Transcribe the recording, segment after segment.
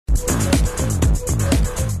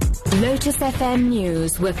Lotus FM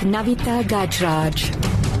News with NAVITHA GAJRAJ.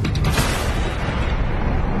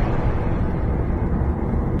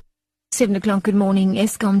 7 o'clock, good morning.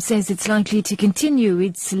 Eskom says it's likely to continue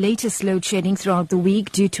its latest load shedding throughout the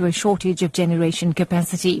week due to a shortage of generation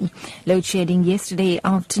capacity. Load shedding yesterday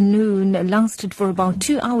afternoon lasted for about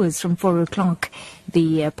 2 hours from 4 o'clock.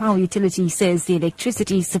 The power utility says the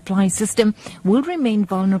electricity supply system will remain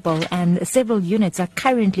vulnerable and several units are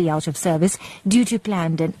currently out of service due to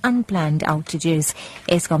planned and unplanned outages.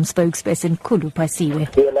 Eskom spokesperson Kulu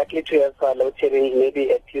Pasiwe. We are likely to have load shedding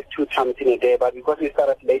maybe at least 2 times in a day, but because we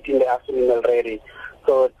started late in the afternoon already,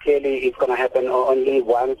 so clearly it's going to happen only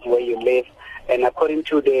once where you live. And according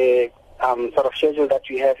to the sort of schedule that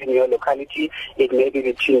you have in your locality, it may be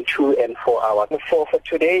between 2 and 4 hours. For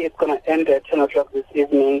today, it's going to end at 10 o'clock this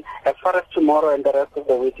evening. As far as tomorrow and the rest of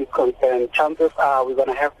the week is concerned, chances are we're going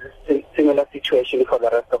to have this similar situation for the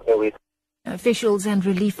rest of the week. Officials and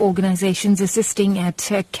relief organizations assisting at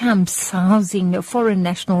camps housing foreign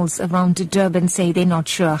nationals around Durban say they're not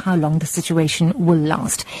sure how long the situation will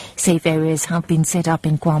last. Safe areas have been set up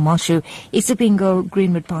in KwaMashu, Isipingo,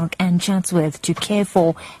 Greenwood Park and Chatsworth to care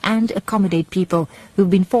for and accommodate people who've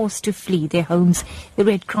been forced to flee their homes. The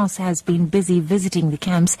Red Cross has been busy visiting the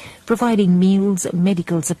camps, providing meals,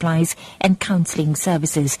 medical supplies and counseling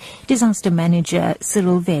services. Disaster manager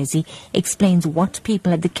Cyril Vezi explains what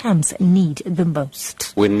people at the camps need the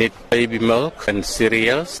most. We need baby milk and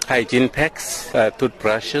cereals, hygiene packs,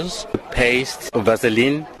 toothbrushes, paste,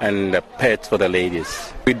 Vaseline and pads for the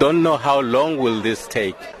ladies. We don't know how long will this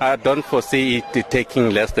take. I don't foresee it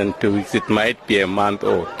taking less than 2 weeks. It might be a month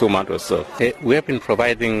or 2 months or so. We have been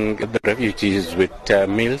providing the refugees with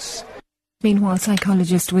meals. Meanwhile,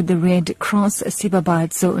 psychologist with the Red Cross,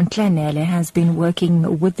 Sibabatso Ntlanele, has been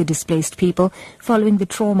working with the displaced people following the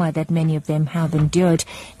trauma that many of them have endured.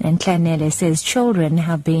 And Ntlanele says children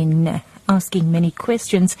have been asking many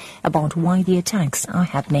questions about why the attacks are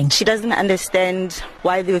happening. She doesn't understand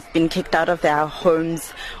why they've been kicked out of their homes,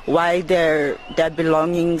 why their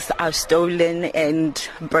belongings are stolen and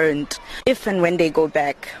burnt. If and when they go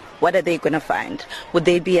back, what are they going to find? Would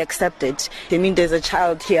they be accepted? I mean, there's a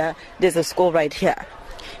child here, there's a school right here.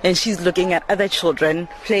 And she's looking at other children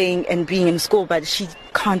playing and being in school, but she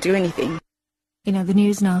can't do anything. In other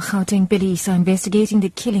news now, Gauteng police are investigating the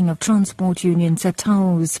killing of Transport Union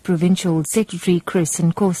SATAWU'S provincial secretary Chris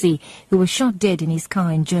Nkosi, who was shot dead in his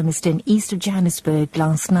car in Germiston, east of Johannesburg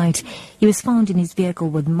last night. He was found in his vehicle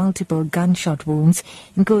with multiple gunshot wounds.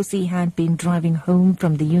 Nkosi had been driving home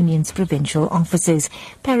from the union's provincial offices.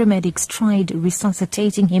 Paramedics tried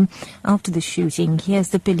resuscitating him after the shooting. Here's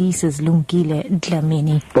the police's Lungile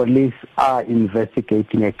Dlamini. Police are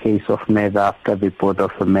investigating a case of murder after the body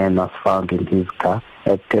of a man was found in his car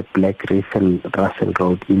at the Black Reef and Russell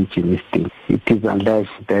Road in Germiston. It is alleged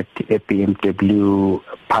that a BMW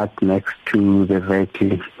parked next to the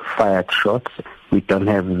vehicle fired shots. We don't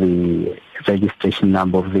have the registration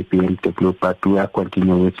number of the BMW, but we are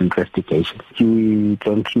continuing with investigation. We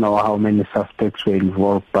don't know how many suspects were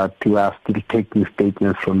involved, but we are still taking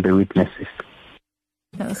statements from the witnesses.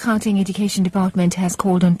 The Gauteng Education Department has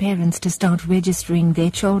called on parents to start registering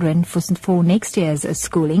their children for next year's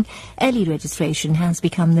schooling. Early registration has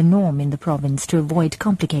become the norm in the province to avoid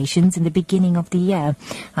complications in the beginning of the year.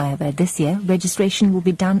 However, this year, registration will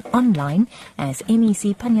be done online, as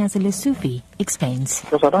MEC Panyazile Sufi explains.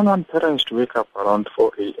 Because I don't want parents to wake up around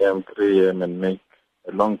 4 a.m., 3 a.m. and make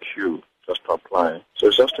a long queue just to apply. So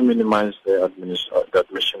it's just to minimize the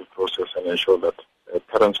admission process and ensure that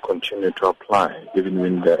parents continue to apply even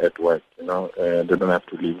when they're at work. They don't have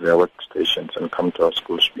to leave their workstations and come to our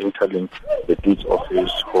schools. Interlink the Deeds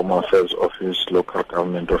Office, Home Affairs Office, local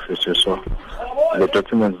government offices. So the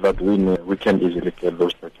documents that we need, we can easily get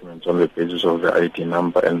those documents on the basis of the ID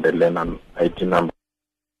number and the learner ID number.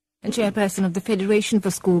 And Chairperson of the Federation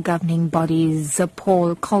for School Governing Bodies,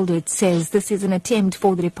 Paul Calderwood, says this is an attempt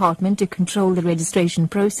for the department to control the registration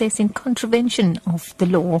process in contravention of the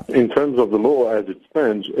law. In terms of the law as it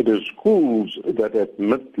stands, it is schools that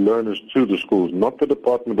admit learners to the schools, not the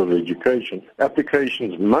Department of Education.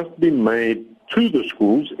 Applications must be made to the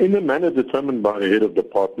schools in a manner determined by the head of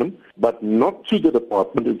department, but not to the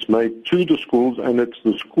department. It's made to the schools, and it's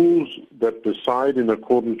the schools that decide in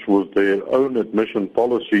accordance with their own admission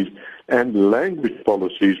policies and language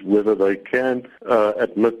policies whether they can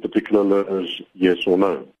admit particular learners, yes or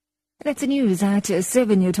no. That's the news at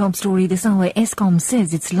 7. Your top story this hour. Eskom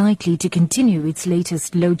says it's likely to continue its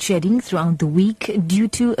latest load shedding throughout the week due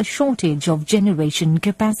to a shortage of generation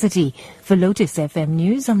capacity. For Lotus FM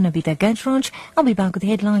News, I'm NAVITHA GAJRAJ. I'll be back with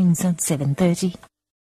headlines at 7:30.